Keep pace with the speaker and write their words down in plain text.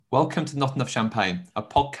Welcome to Not Enough Champagne, a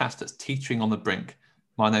podcast that's teetering on the brink.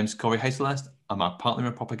 My name's Corey Hazelhurst, and my partner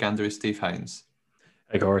in propaganda is Steve Haynes.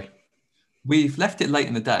 Hey, Corey. We've left it late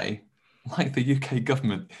in the day, like the UK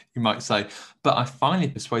government, you might say, but I finally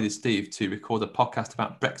persuaded Steve to record a podcast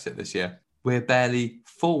about Brexit this year. We're barely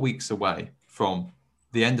 4 weeks away from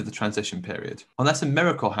the end of the transition period. Unless a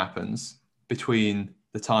miracle happens between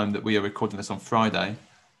the time that we are recording this on Friday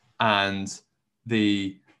and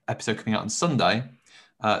the episode coming out on Sunday,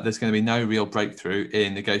 there's going to be no real breakthrough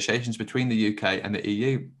in negotiations between the UK and the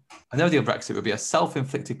EU. A no-deal Brexit would be a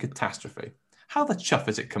self-inflicted catastrophe. How the chuff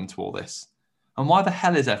has it come to all this? And why the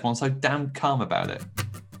hell is everyone so damn calm about it?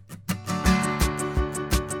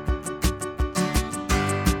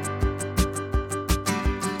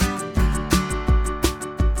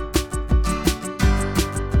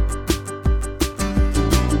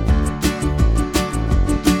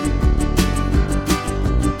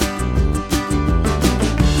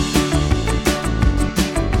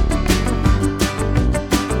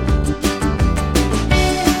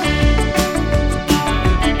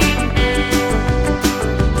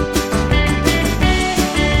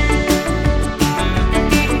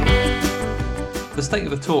 The state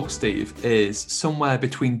of the talk, Steve, is somewhere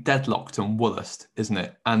between deadlocked and Woolest, isn't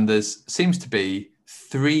it? And there seems to be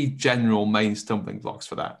three general main stumbling blocks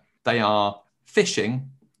for that. They are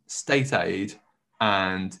fishing, state aid,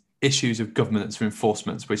 and issues of governance for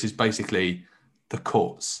enforcement, which is basically the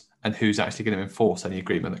courts and who's actually going to enforce any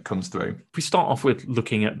agreement that comes through. If we start off with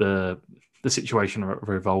looking at the situation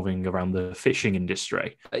revolving around the fishing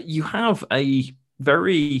industry, you have a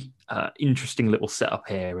very interesting little setup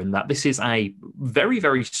here in that this is a very,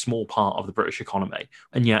 very small part of the British economy,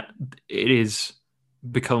 and yet it has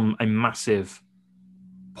become a massive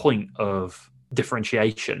point of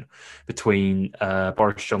differentiation between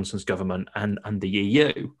Boris Johnson's government and the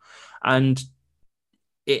EU. And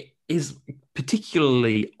it is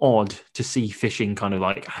particularly odd to see fishing kind of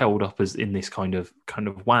like held up as in this kind of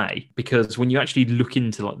way, because when you actually look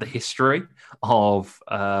into like the history of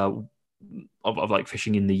like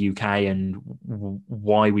fishing in the UK and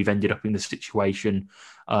why we've ended up in the situation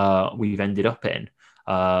we've ended up in,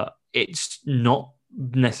 it's not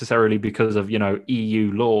necessarily because of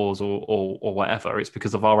EU laws or whatever. It's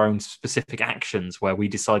because of our own specific actions where we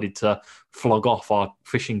decided to flog off our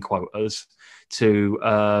fishing quotas to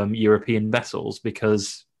European vessels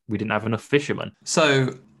because we didn't have enough fishermen.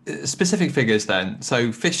 So specific figures then.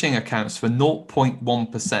 So fishing accounts for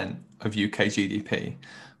 0.1% of UK GDP,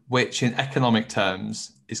 which in economic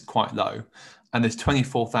terms is quite low. And there's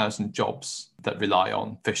 24,000 jobs that rely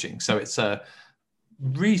on fishing. So it's a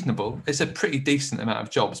pretty decent amount of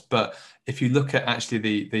jobs. But if you look at actually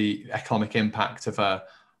the economic impact of a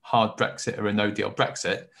hard Brexit or a no-deal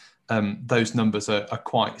Brexit, those numbers are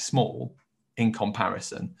quite small in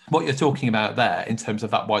comparison. What you're talking about there in terms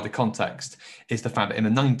of that wider context is the fact that in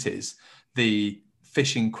the 90s, the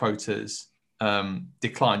fishing quotas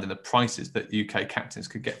declined and the prices that UK captains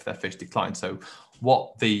could get for their fish declined. So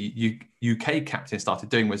what the UK captains started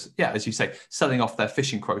doing was, as you say, selling off their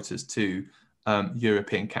fishing quotas to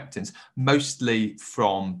European captains, mostly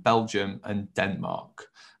from Belgium and Denmark.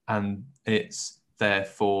 And it's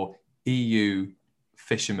therefore EU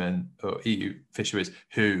fishermen or EU fisheries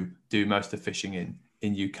who do most of the fishing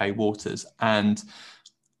in UK waters. And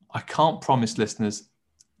I can't promise listeners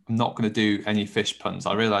I'm not going to do any fish puns.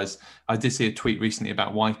 I realise I did see a tweet recently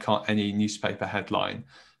about why can't any newspaper headline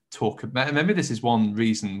talk about. Maybe this is one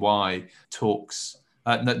reason why talks.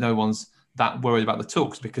 No one's that worried about the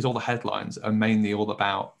talks, because all the headlines are mainly all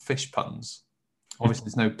about fish puns. Obviously,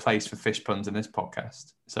 there's no place for fish puns in this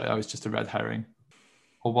podcast, so that was just a red herring,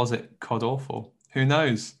 or was it cod awful? Who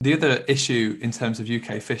knows? The other issue in terms of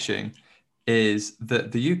UK fishing is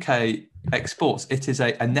that the UK exports. It is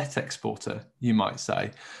a net exporter, you might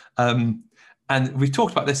say. And we've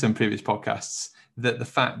talked about this in previous podcasts, that the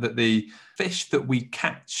fact that the fish that we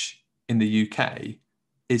catch in the UK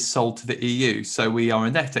is sold to the EU. So we are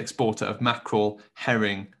a net exporter of mackerel,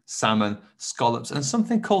 herring, salmon, scallops, and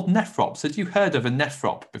something called nephrops. Had you heard of a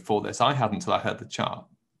nephrop before this? I hadn't until I heard the chart.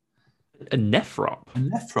 A nephrop? A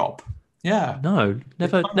nephrop, yeah. No,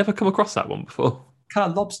 never come across that one before.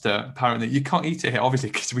 Cat lobster, apparently you can't eat it here,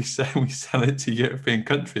 obviously, because we sell it to European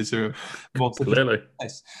countries who are more clearly.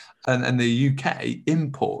 And the UK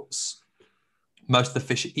imports most of the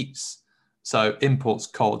fish it eats. So imports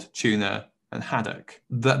cod, tuna, and haddock.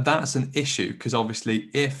 That's an issue, because obviously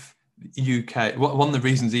if UK, one of the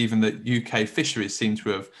reasons even that UK fisheries seem to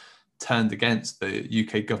have turned against the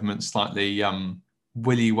UK government's slightly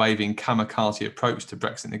willy-waving kamikaze approach to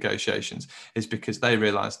Brexit negotiations is because they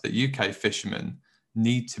realised that UK fishermen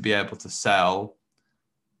need to be able to sell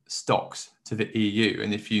stocks to the EU.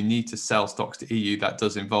 And if you need to sell stocks to EU, that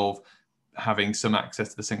does involve having some access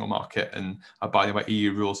to the single market and abiding by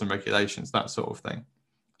EU rules and regulations, that sort of thing.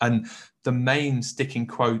 And the main sticking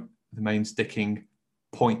point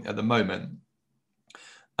at the moment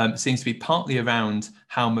seems to be partly around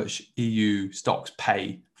how much EU stocks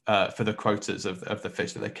pay for the quotas of the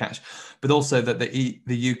fish that they catch, but also that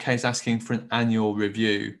the UK is asking for an annual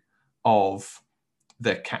review of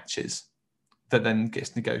their catches that then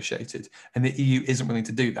gets negotiated. And the EU isn't willing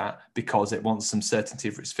to do that because it wants some certainty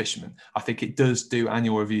for its fishermen. I think it does do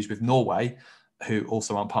annual reviews with Norway, who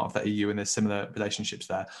also aren't part of the EU, and there's similar relationships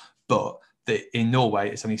there. But in Norway,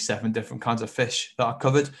 it's only 7 different kinds of fish that are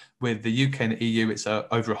covered. With the UK and the EU, it's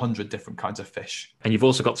over 100 different kinds of fish. And you've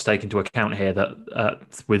also got to take into account here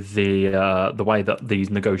that with the way that these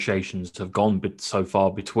negotiations have gone so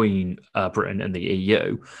far between Britain and the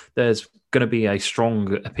EU, there's going to be a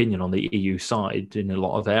strong opinion on the EU side in a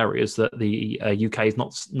lot of areas that the UK is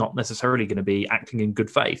not necessarily going to be acting in good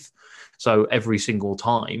faith. So every single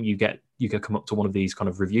time you come up to one of these kind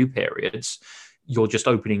of review periods, you're just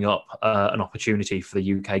opening up an opportunity for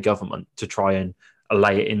the UK government to try and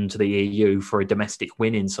lay it into the EU for a domestic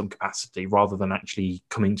win in some capacity, rather than actually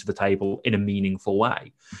coming to the table in a meaningful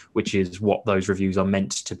way, which is what those reviews are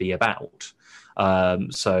meant to be about.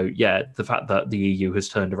 So yeah, the fact that the EU has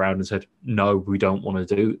turned around and said, no, we don't want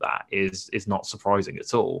to do that is not surprising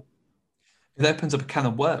at all. It opens up a can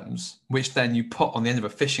of worms, which then you put on the end of a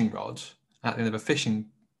fishing rod at the end of a fishing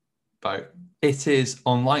boat. It is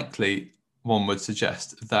unlikely, one would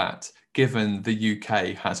suggest, that given the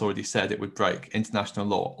UK has already said it would break international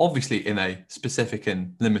law, obviously in a specific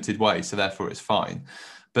and limited way, so therefore it's fine,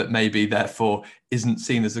 but maybe therefore isn't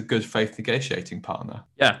seen as a good faith negotiating partner.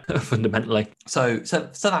 Yeah, fundamentally. So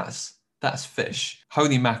that's fish.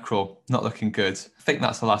 Holy mackerel, not looking good. I think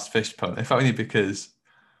that's the last fish pun, if only because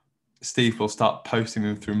Steve will start posting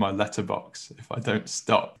them through my letterbox if I don't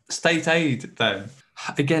stop. State aid, then.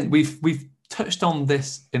 Again, we've touched on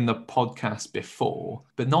this in the podcast before,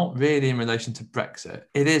 but not really in relation to Brexit.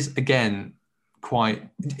 It is, again, quite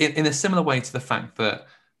in a similar way to the fact that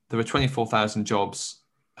there are 24,000 jobs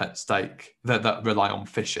at stake that rely on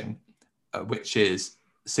fishing, which is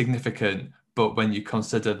significant. But when you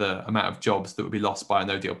consider the amount of jobs that would be lost by a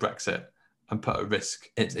no-deal Brexit and put at risk,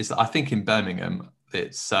 it's I think in Birmingham,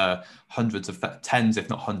 it's tens, if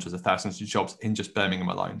not hundreds of thousands of jobs in just Birmingham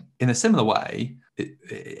alone. In a similar way,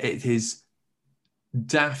 it is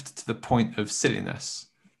daft to the point of silliness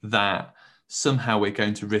that somehow we're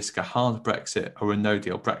going to risk a hard Brexit or a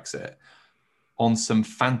no-deal Brexit on some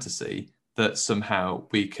fantasy that somehow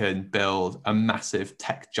we can build a massive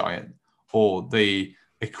tech giant or the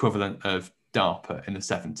equivalent of DARPA in the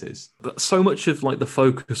 70s. So much of like the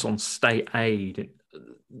focus on state aid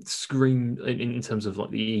in terms of like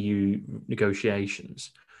the EU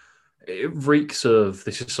negotiations, it reeks of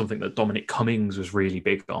this is something that Dominic Cummings was really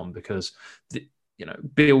big on, because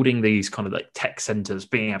building these kind of like tech centers,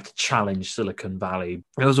 being able to challenge Silicon Valley,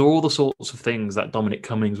 those are all the sorts of things that Dominic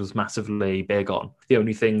Cummings was massively big on. The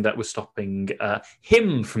only thing that was stopping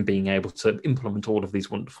him from being able to implement all of these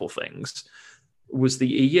wonderful things was the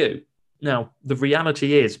EU. Now, the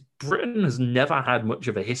reality is Britain has never had much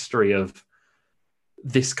of a history of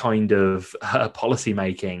this kind of policy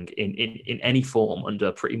making in any form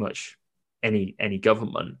under pretty much any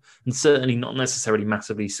government, and certainly not necessarily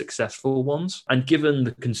massively successful ones. And given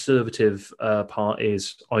the Conservative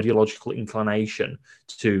Party's ideological inclination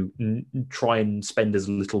to try and spend as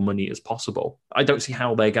little money as possible, I don't see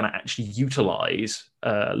how they're going to actually utilise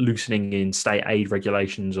loosening in state aid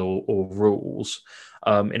regulations or rules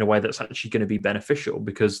in a way that's actually going to be beneficial,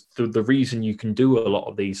 because the reason you can do a lot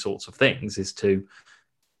of these sorts of things is to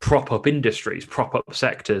prop up industries, prop up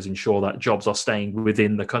sectors, ensure that jobs are staying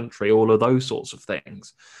within the country, all of those sorts of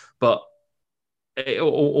things. But it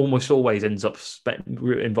almost always ends up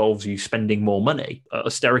involves you spending more money.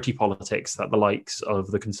 Austerity politics that the likes of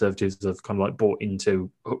the Conservatives have kind of like bought into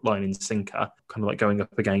hook, line and sinker, kind of like going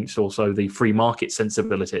up against also the free market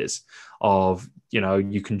sensibilities of,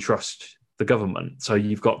 you can trust the government. So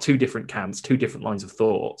you've got two different camps, two different lines of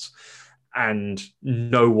thoughts, and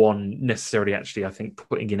no one necessarily actually, I think,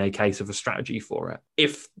 putting in a case of a strategy for it.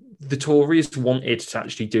 If the Tories wanted to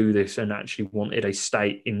actually do this and actually wanted a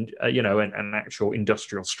state in, an actual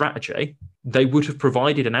industrial strategy, they would have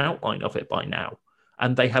provided an outline of it by now,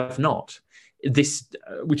 and they have not. This,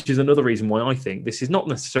 which is another reason why I think this is not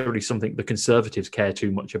necessarily something the Conservatives care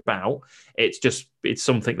too much about. It's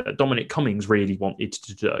something that Dominic Cummings really wanted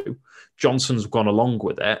to do. Johnson's gone along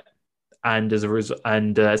with it. And as a result,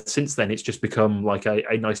 and since then, it's just become like a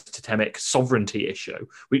nice totemic sovereignty issue,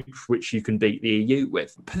 which you can beat the EU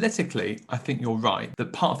with. Politically, I think you're right.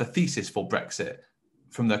 That part of the thesis for Brexit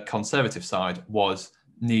from the Conservative side was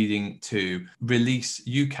needing to release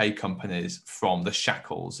UK companies from the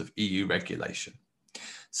shackles of EU regulation.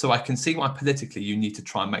 So I can see why politically you need to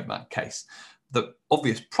try and make that case. The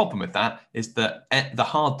obvious problem with that is that the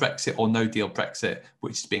hard Brexit or no deal Brexit,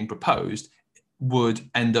 which is being proposed, would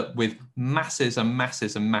end up with masses and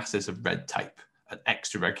masses and masses of red tape and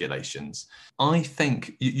extra regulations. I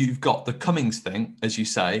think you've got the Cummings thing, as you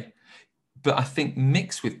say, but I think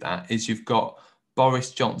mixed with that is you've got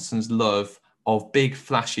Boris Johnson's love of big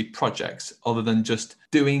flashy projects other than just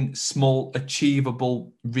doing small,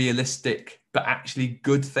 achievable, realistic, but actually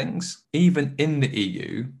good things. Even in the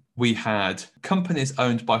EU, we had companies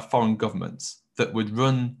owned by foreign governments that would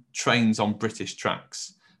run trains on British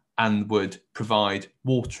tracks and would provide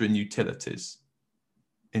water and utilities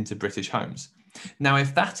into British homes. Now,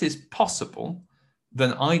 if that is possible,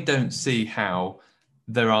 then I don't see how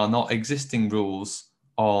there are not existing rules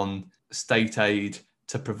on state aid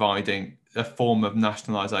to providing a form of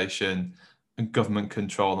nationalisation and government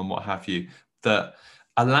control and what have you that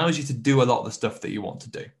allows you to do a lot of the stuff that you want to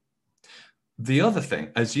do. The other thing,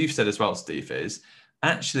 as you've said as well, Steve, is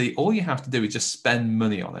actually all you have to do is just spend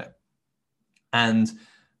money on it. And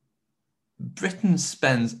Britain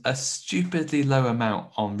spends a stupidly low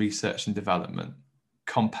amount on research and development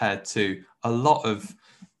compared to a lot of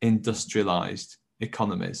industrialized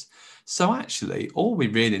economies. So actually, all we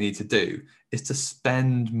really need to do is to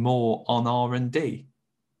spend more on R&D.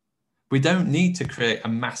 We don't need to create a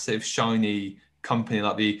massive, shiny company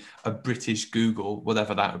like a British Google,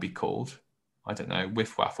 whatever that would be called. I don't know,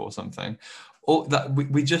 Whiff Waff or something. Or that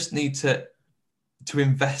we just need to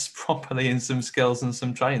invest properly in some skills and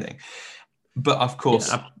some training. But of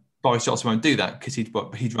course, Boris Johnson won't do that because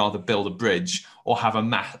he'd rather build a bridge or have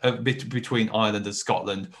between Ireland and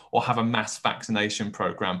Scotland, or have a mass vaccination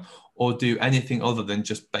program, or do anything other than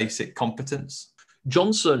just basic competence.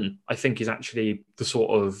 Johnson, I think, is actually the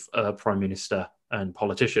sort of prime minister and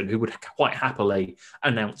politician who would quite happily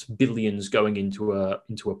announce billions going into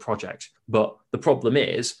a project. But the problem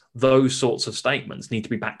is those sorts of statements need to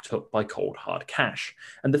be backed up by cold, hard cash.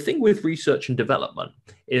 And the thing with research and development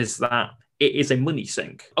is that it is a money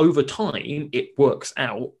sink. Over time, it works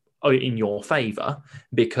out in your favor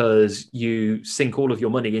because you sink all of your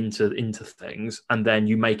money into things, and then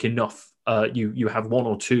you make enough. You have one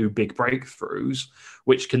or two big breakthroughs,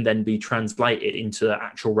 which can then be translated into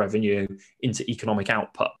actual revenue, into economic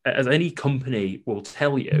output. As any company will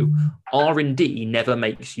tell you, R&D never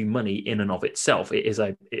makes you money in and of itself. It is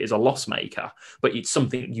a loss maker, but it's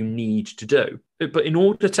something you need to do. But in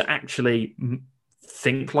order to actually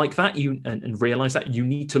think like that and realize that, you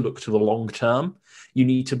need to look to the long term. You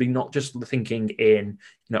need to be not just thinking in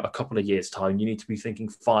a couple of years time. You need to be thinking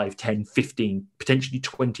 5, 10, 15, potentially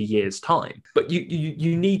 20 years time. But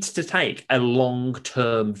you need to take a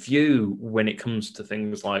long-term view when it comes to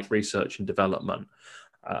things like research and development,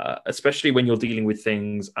 especially when you're dealing with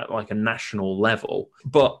things at like a national level.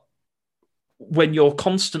 But when you're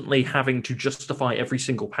constantly having to justify every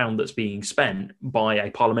single pound that's being spent by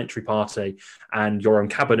a parliamentary party and your own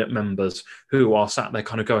cabinet members who are sat there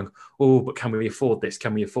kind of going, oh, but can we afford this?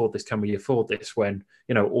 Can we afford this? Can we afford this? When,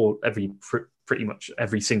 pretty much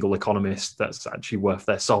every single economist that's actually worth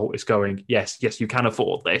their salt is going, yes, you can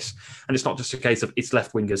afford this. And it's not just a case of it's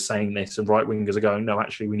left-wingers saying this and right-wingers are going, no,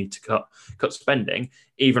 actually, we need to cut spending.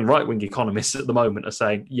 Even right-wing economists at the moment are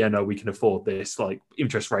saying, yeah, no, we can afford this. Like,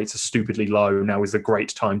 interest rates are stupidly low. Now is a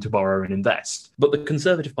great time to borrow and invest. But the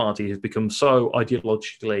Conservative Party has become so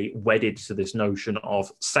ideologically wedded to this notion of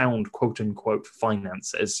sound, quote-unquote,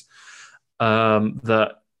 finances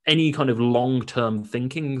that any kind of long-term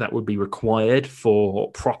thinking that would be required for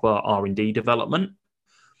proper R&D development,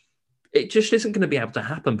 it just isn't going to be able to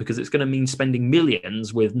happen because it's going to mean spending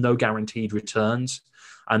millions with no guaranteed returns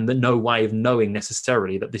and no way of knowing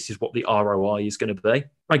necessarily that this is what the ROI is going to be.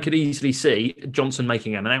 I could easily see Johnson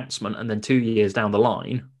making an announcement and then 2 years down the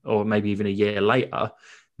line, or maybe even a year later,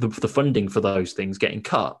 the funding for those things getting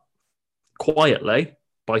cut quietly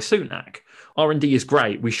by Sunak. R&D is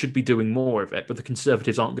great. We should be doing more of it, but the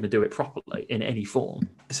Conservatives aren't going to do it properly in any form.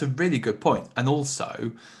 It's a really good point, and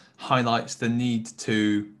also highlights the need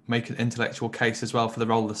to make an intellectual case as well for the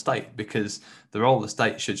role of the state, because the role of the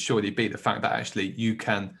state should surely be the fact that actually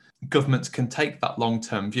governments can take that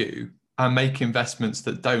long-term view and make investments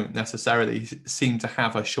that don't necessarily seem to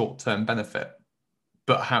have a short-term benefit,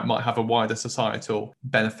 but might have a wider societal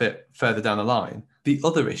benefit further down the line. The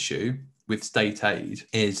other issue with state aid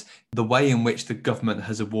is the way in which the government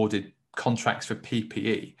has awarded contracts for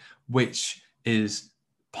PPE, which is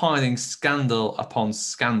piling scandal upon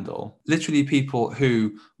scandal. Literally people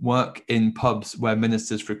who work in pubs where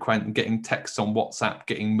ministers frequent getting texts on WhatsApp,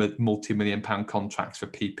 getting multi-million pound contracts for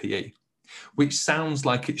PPE, which sounds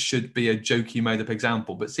like it should be a jokey made up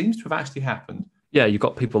example, but seems to have actually happened. Yeah, you've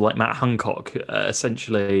got people like Matt Hancock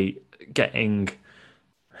essentially getting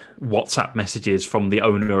WhatsApp messages from the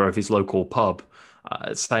owner of his local pub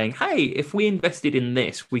saying, hey, if we invested in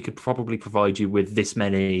this, we could probably provide you with this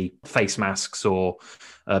many face masks or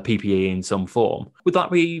PPE in some form. Would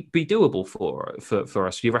that be doable for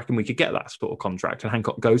us? Do you reckon we could get that sort of contract? And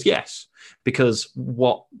Hancock goes, yes, because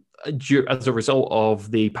as a result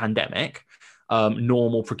of the pandemic,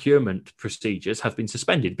 normal procurement procedures have been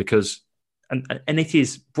suspended because and it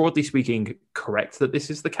is, broadly speaking, correct that this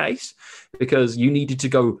is the case, because you needed to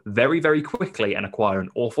go very, very quickly and acquire an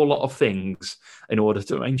awful lot of things in order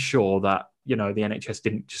to ensure that, the NHS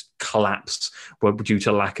didn't just collapse due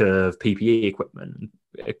to lack of PPE equipment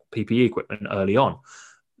early on.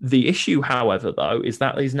 The issue, however, though, is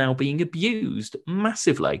that is now being abused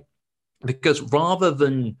massively. Because rather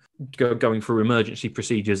than going through emergency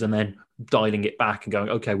procedures and then dialing it back and going,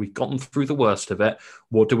 okay, we've gotten through the worst of it,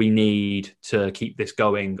 what do we need to keep this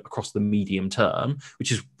going across the medium term,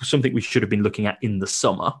 which is something we should have been looking at in the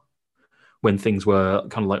summer when things were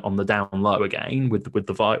kind of like on the down low again with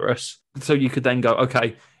the virus. So you could then go,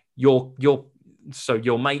 okay, your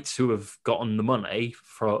mates who have gotten the money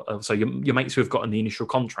your mates who have gotten the initial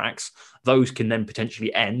contracts, those can then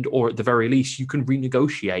potentially end, or at the very least you can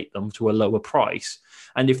renegotiate them to a lower price.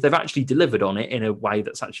 And if they've actually delivered on it in a way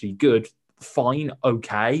that's actually good, fine,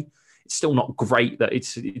 okay. It's still not great that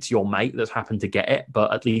it's your mate that's happened to get it,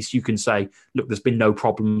 but at least you can say, look, there's been no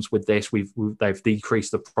problems with this. They've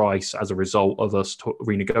decreased the price as a result of us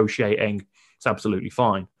renegotiating. It's absolutely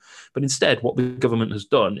fine. But instead, what the government has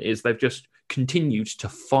done is they've just continued to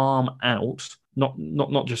farm out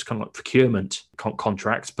not just kind of like procurement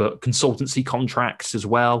contracts, but consultancy contracts as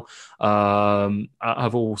well.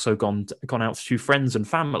 Have also gone out to friends and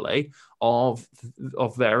family of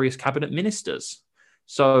various cabinet ministers.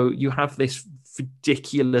 So you have this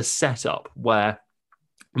ridiculous setup where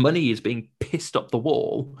money is being pissed up the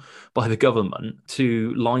wall by the government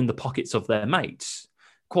to line the pockets of their mates.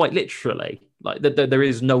 Quite literally, like there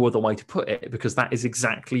is no other way to put it, because that is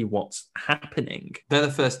exactly what's happening. They're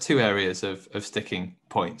the first two areas of sticking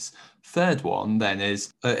points. Third one then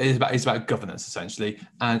is about governance essentially.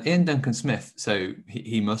 And Ian Duncan Smith, so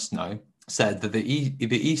he must know, said that the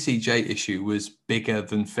ECJ issue was bigger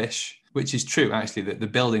than fish, which is true actually. That the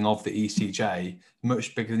building of the ECJ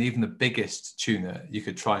much bigger than even the biggest tuna you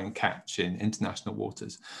could try and catch in international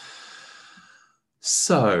waters.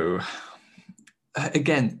 So.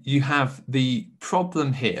 Again, you have the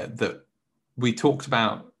problem here that we talked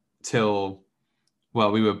about till,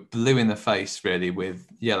 well, we were blue in the face really with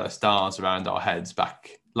yellow stars around our heads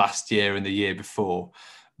back last year and the year before,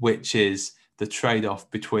 which is the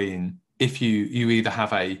trade-off between if you either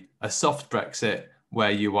have a soft Brexit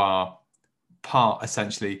where you are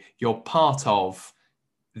you're part of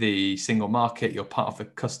the single market, you're part of the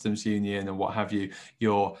customs union and what have you,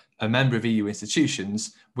 you're a member of EU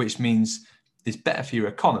institutions, which means it's better for your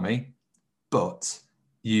economy, but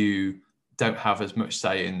you don't have as much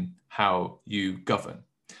say in how you govern.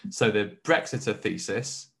 So the Brexiter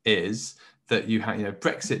thesis is that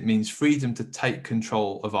Brexit means freedom to take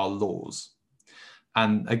control of our laws.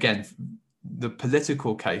 And again, the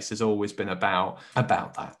political case has always been about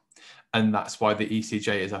that. And that's why the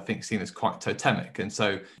ECJ is, I think, seen as quite totemic. And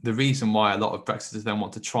so the reason why a lot of Brexiters then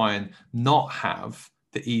want to try and not have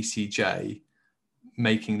the ECJ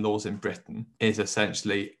making laws in Britain is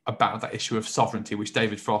essentially about that issue of sovereignty, which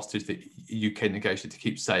David Frost, who's the UK negotiator,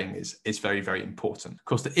 keeps saying is very, very important. Of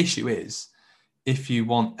course, the issue is if you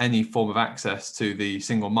want any form of access to the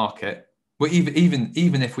single market, well, even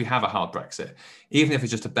if we have a hard Brexit, even if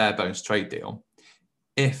it's just a bare bones trade deal,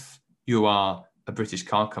 if you are a British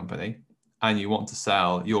car company and you want to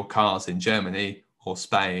sell your cars in Germany or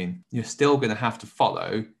Spain, you're still going to have to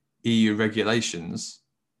follow EU regulations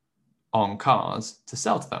on cars to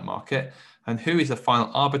sell to that market. And who is the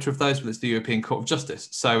final arbiter of those? Well, it's the European Court of Justice.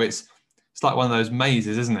 So it's like one of those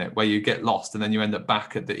mazes, isn't it, where you get lost and then you end up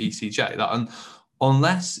back at the ECJ.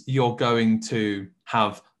 Unless you're going to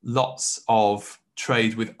have lots of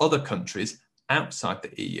trade with other countries outside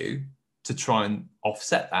the EU to try and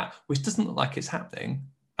offset that, which doesn't look like it's happening,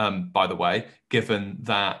 by the way, given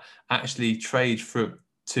that actually trade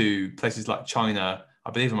to places like China,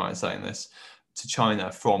 I believe I'm right in saying this, to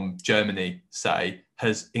China from Germany, say,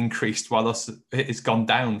 has increased while it's gone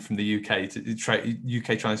down from the UK.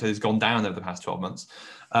 UK-China trade has gone down over the past 12 months.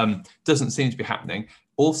 Doesn't seem to be happening.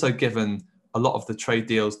 Also, given a lot of the trade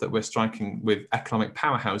deals that we're striking with economic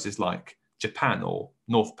powerhouses like Japan or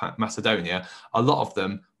North Macedonia, a lot of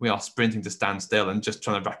them we are sprinting to stand still and just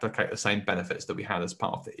trying to replicate the same benefits that we had as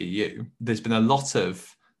part of the EU. There's been a lot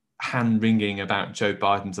of hand-wringing about Joe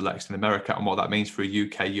Biden's election in America and what that means for a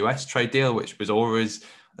UK-US trade deal, which was always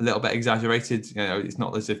a little bit exaggerated. You know, it's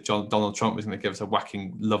not as if Donald Trump was going to give us a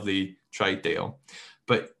whacking, lovely trade deal,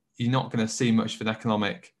 but you're not going to see much of an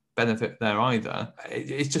economic benefit there either.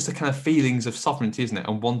 It's just a kind of feelings of sovereignty, isn't it?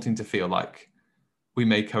 And wanting to feel like we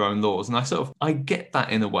make our own laws. And I get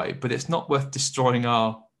that in a way, but it's not worth destroying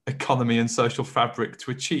our economy and social fabric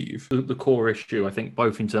to achieve. The core issue, I think,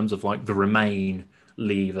 both in terms of like the Remain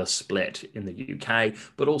Leave split in the UK,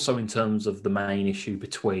 but also in terms of the main issue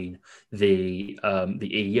between the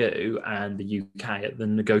EU and the UK at the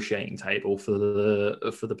negotiating table for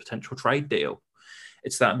the potential trade deal.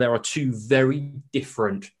 It's that there are two very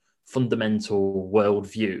different fundamental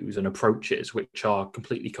worldviews and approaches which are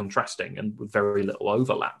completely contrasting and with very little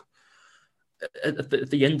overlap. At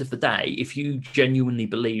the end of the day, if you genuinely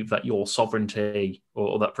believe that your sovereignty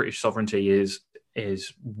or that British sovereignty is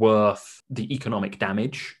worth the economic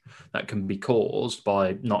damage that can be caused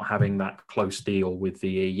by not having that close deal with the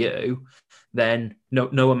EU, then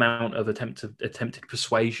no amount of attempted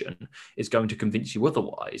persuasion is going to convince you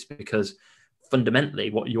otherwise, because fundamentally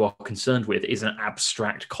what you are concerned with is an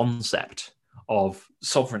abstract concept of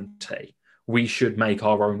sovereignty. We should make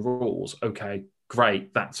our own rules. Okay,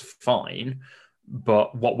 great, that's fine.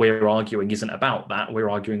 But what we're arguing isn't about that. We're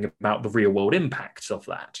arguing about the real world impacts of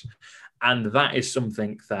that. And that is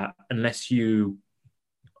something that, unless you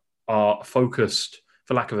are focused,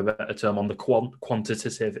 for lack of a better term, on the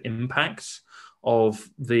quantitative impacts of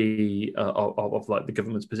the like the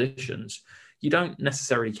government's positions, you don't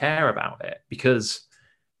necessarily care about it, because,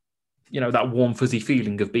 you know, that warm fuzzy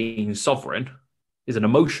feeling of being sovereign is an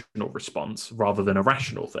emotional response rather than a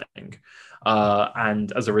rational thing.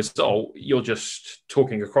 And as a result, you're just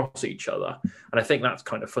talking across each other. And I think that's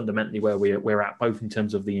kind of fundamentally where we're at, both in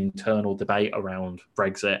terms of the internal debate around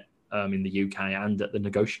Brexit in the UK and at the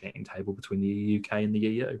negotiating table between the UK and the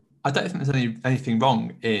EU. I don't think there's anything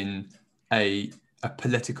wrong in a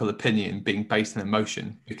political opinion being based on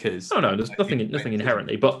emotion, because there's nothing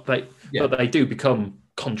inherently, but they do become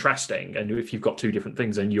contrasting. And if you've got two different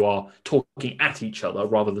things and you are talking at each other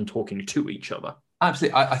rather than talking to each other.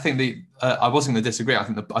 Absolutely. I think I wasn't going to disagree. I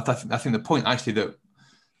think the point actually that,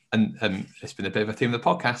 and it's been a bit of a theme of the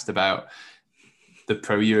podcast about the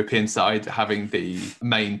pro-European side having the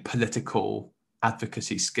main political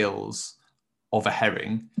advocacy skills of a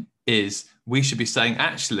herring, is we should be saying,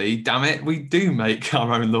 actually, damn it, we do make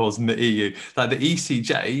our own laws in the EU. Like the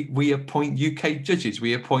ECJ, we appoint UK judges,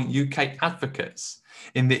 we appoint UK advocates.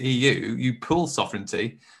 In the EU, you pool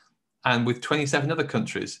sovereignty, and with 27 other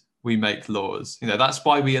countries, we make laws. You know, that's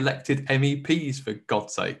why we elected MEPs, for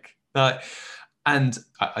God's sake. And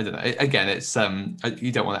I don't know, again, it's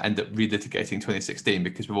you don't want to end up relitigating 2016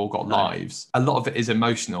 because we've all got lives. A lot of it is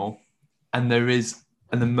emotional, and there is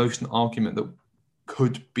an emotional argument that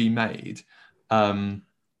could be made. There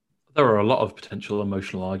are a lot of potential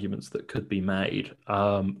emotional arguments that could be made.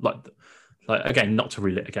 Like again, not to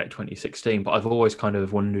relitigate 2016, but I've always kind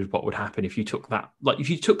of wondered what would happen if you took that, like if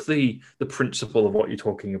you took the principle of what you're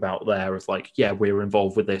talking about there as like, yeah, we're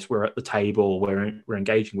involved with this, we're at the table, we're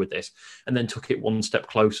engaging with this, and then took it one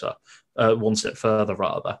step further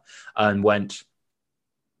rather, and went,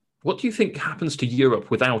 what do you think happens to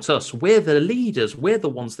Europe without us? We're the leaders, we're the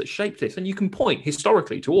ones that shaped this, and you can point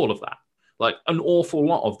historically to all of that. Like an awful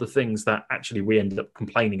lot of the things that actually we ended up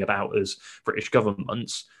complaining about as British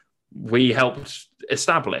governments, we helped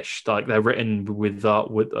establish. Like they're written with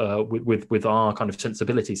our kind of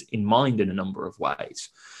sensibilities in mind in a number of ways.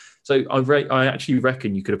 So I actually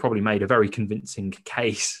reckon you could have probably made a very convincing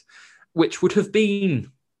case, which would have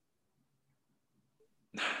been,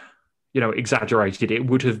 exaggerated. It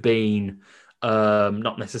would have been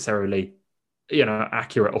not necessarily,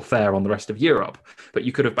 accurate or fair on the rest of Europe. But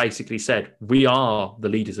you could have basically said, we are the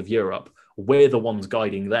leaders of Europe. We're the ones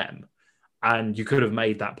guiding them. And you could have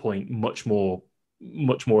made that point much more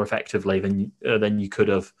effectively than you could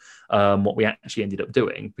have what we actually ended up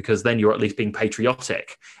doing, because then you're at least being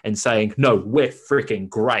patriotic and saying, no, we're freaking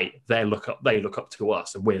great. They look up to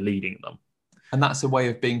us and we're leading them. And that's a way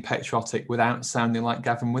of being patriotic without sounding like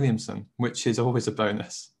Gavin Williamson, which is always a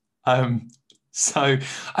bonus. So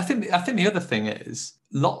I think the other thing is,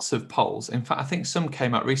 lots of polls. In fact, I think some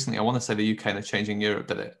came out recently. I want to say the UK and the Changing Europe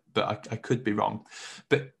did it, but I could be wrong.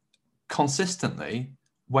 But consistently,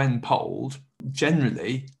 when polled,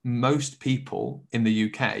 generally, most people in the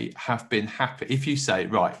UK have been happy. If you say,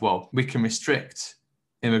 right, well, we can restrict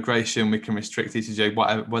immigration, we can restrict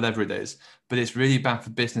ECJ, whatever it is, but it's really bad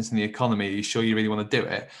for business and the economy. Are you sure you really want to do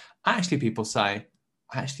it? Actually, people say,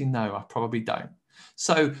 actually, no, I probably don't.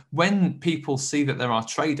 So when people see that there are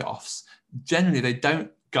trade-offs, generally they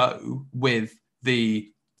don't go with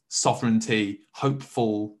the sovereignty,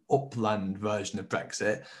 hopeful upland version of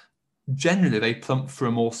Brexit. Generally, they plump for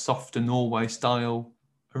a more softer Norway-style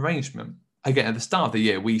arrangement. Again, at the start of the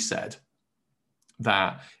year, we said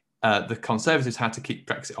that the Conservatives had to keep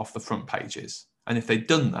Brexit off the front pages. And if they'd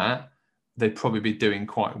done that, they'd probably be doing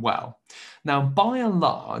quite well. Now, by and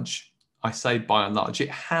large, I say by and large, it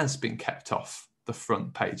has been kept off the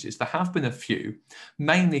front pages. There have been a few,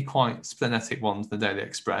 mainly quite splenetic ones, the Daily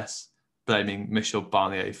Express, blaming Michel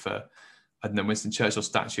Barnier for, I don't know, Winston Churchill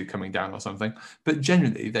statue coming down or something. But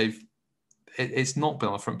generally, it's not been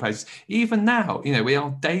on the front pages. Even now, we are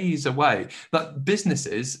days away. Like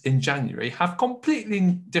businesses in January have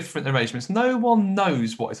completely different arrangements. No one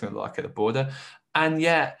knows what it's going to look like at the border. And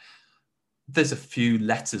yet there's a few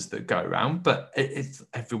letters that go around, but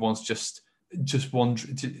everyone's just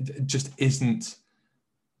wondering, just isn't,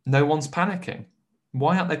 no one's panicking.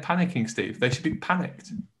 Why aren't they panicking, Steve? They should be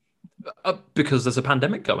panicked. Because there's a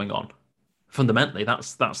pandemic going on. Fundamentally,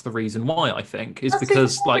 that's the reason why, I think, is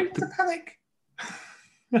because to panic.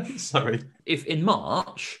 Sorry. If in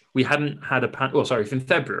March we hadn't had if in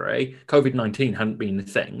February COVID-19 hadn't been a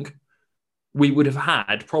thing, we would have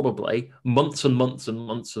had probably months and months and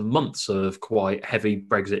months and months of quite heavy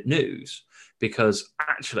Brexit news. Because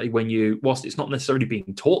actually, whilst it's not necessarily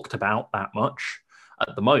being talked about that much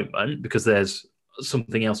at the moment, because there's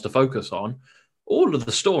something else to focus on, all of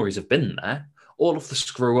the stories have been there. All of the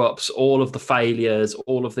screw-ups, all of the failures,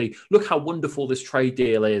 all of the, look how wonderful this trade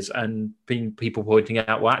deal is, and people pointing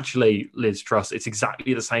out, well, actually, Liz Truss, it's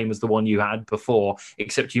exactly the same as the one you had before,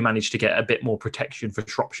 except you managed to get a bit more protection for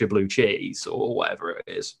Shropshire blue cheese or whatever it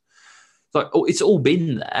is. It's all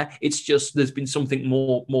been there. It's just there's been something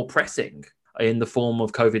more pressing in the form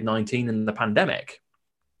of COVID-19 and the pandemic.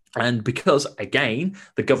 And because, again,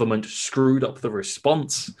 the government screwed up the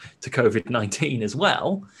response to COVID-19 as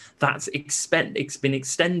well, it's been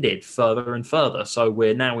extended further and further. So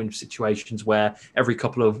we're now in situations where every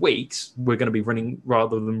couple of weeks, we're going to be running,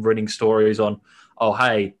 rather than running stories on, oh,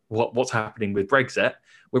 hey, what's happening with Brexit?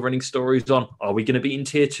 We're running stories on, are we going to be in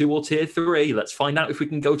tier 2 or tier 3? Let's find out if we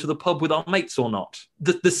can go to the pub with our mates or not.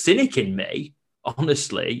 The cynic in me,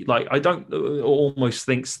 honestly, I don't almost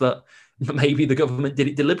thinks that maybe the government did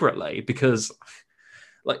it deliberately, because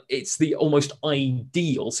it's the almost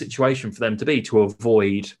ideal situation for them to be, to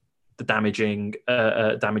avoid the damage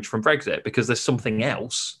from Brexit, because there's something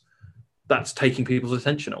else that's taking people's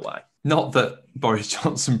attention away. Not that Boris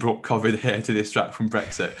Johnson brought COVID here to distract from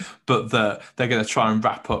Brexit, but that they're going to try and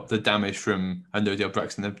wrap up the damage from a no-deal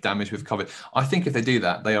Brexit and the damage with COVID. I think if they do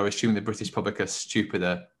that, they are assuming the British public are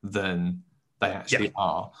stupider than they actually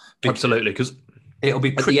are. Absolutely, because it'll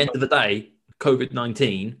be at the end of the day,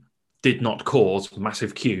 COVID-19 did not cause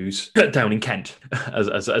massive queues down in Kent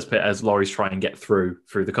as lorries try and get through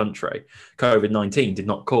the country. COVID-19 did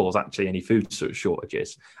not cause actually any food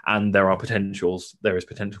shortages, and there is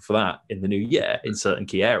potential for that in the new year in certain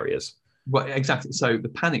key areas. Well, exactly. So the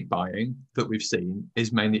panic buying that we've seen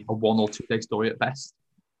is mainly a 1 or 2 day story at best.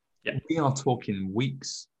 Yeah. We are talking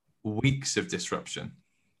weeks of disruption.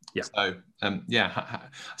 Yeah. So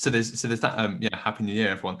so there's that. Happy New Year,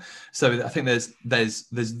 everyone. So I think there's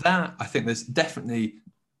that. I think there's definitely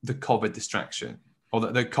the COVID distraction, or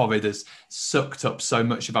that the COVID has sucked up so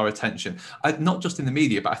much of our attention, not just in the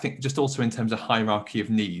media, but I think just also in terms of hierarchy of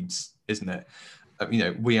needs, isn't it?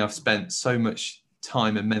 We have spent so much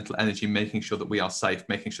time and mental energy making sure that we are safe,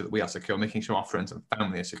 making sure that we are secure, making sure our friends and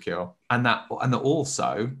family are secure, and that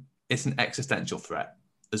also it's an existential threat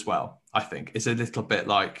as well. I think it's a little bit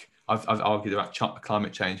like I've argued about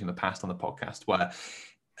climate change in the past on the podcast, where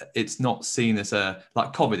it's not seen as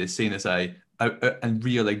COVID is seen as a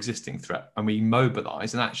real existing threat, and we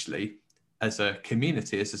mobilize. And actually, as a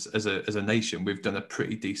community, as a nation, we've done a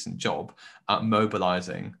pretty decent job at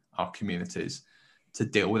mobilizing our communities to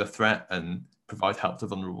deal with a threat and provide help to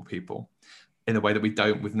vulnerable people in a way that we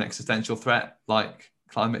don't with an existential threat like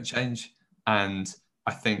climate change. And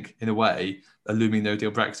I think, in a way, a looming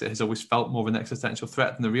no-deal Brexit has always felt more of an existential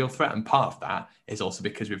threat than a real threat. And part of that is also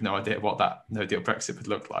because we've no idea what that no-deal Brexit would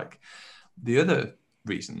look like. The other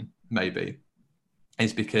reason, maybe,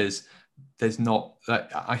 is because there's not.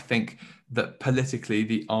 I think that politically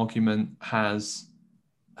the argument has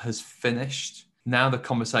finished. Now the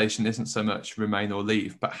conversation isn't so much remain or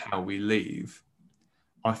leave, but how we leave.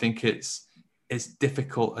 I think it's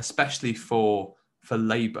difficult, especially for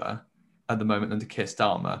Labour at the moment under Keir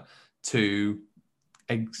Starmer, to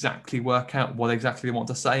exactly work out what exactly they want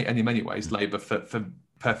to say. And in many ways, Labour, for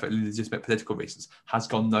perfectly legitimate political reasons, has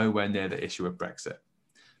gone nowhere near the issue of Brexit.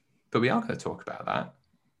 But we are going to talk about that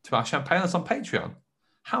to our champagners on Patreon.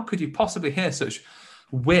 How could you possibly hear such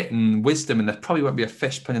wit and wisdom? And there probably won't be a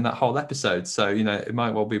fish pun in that whole episode. So, it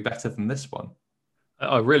might well be better than this one.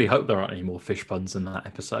 I really hope there aren't any more fish puns in that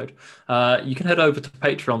episode. You can head over to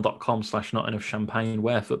patreon.com/notenoughchampagne,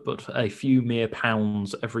 where for but a few mere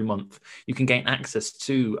pounds every month, you can gain access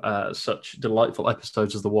to such delightful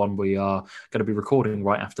episodes as the one we are going to be recording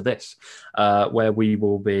right after this, where we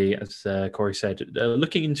will be, as Corey said,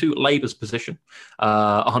 looking into Labour's position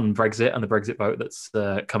on Brexit and the Brexit vote that's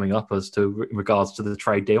coming up as to in regards to the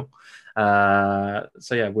trade deal.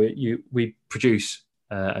 We produce,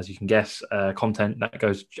 as you can guess, content that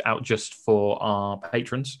goes out just for our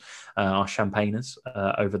patrons, our champagners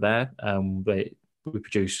over there. We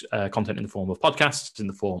produce content in the form of podcasts, in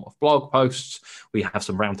the form of blog posts. We have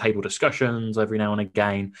some roundtable discussions every now and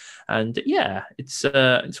again. And yeah, it's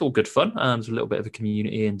all good fun. There's a little bit of a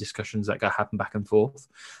community and discussions that happen back and forth.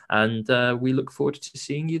 And we look forward to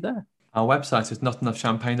seeing you there. Our website is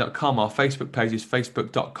notenoughchampagne.com. Our Facebook page is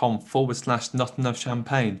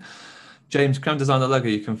facebook.com/notenoughchampagne. James Cram designed the logo.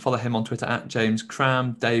 You can follow him on Twitter at James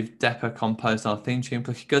Cram. Dave Depper composed our theme tune,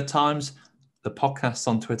 Plucky Good Times. The podcast's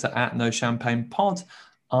on Twitter at No Champagne Pod.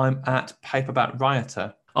 I'm at Paperback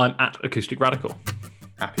Rioter. I'm at Acoustic Radical.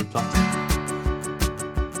 Happy plotting.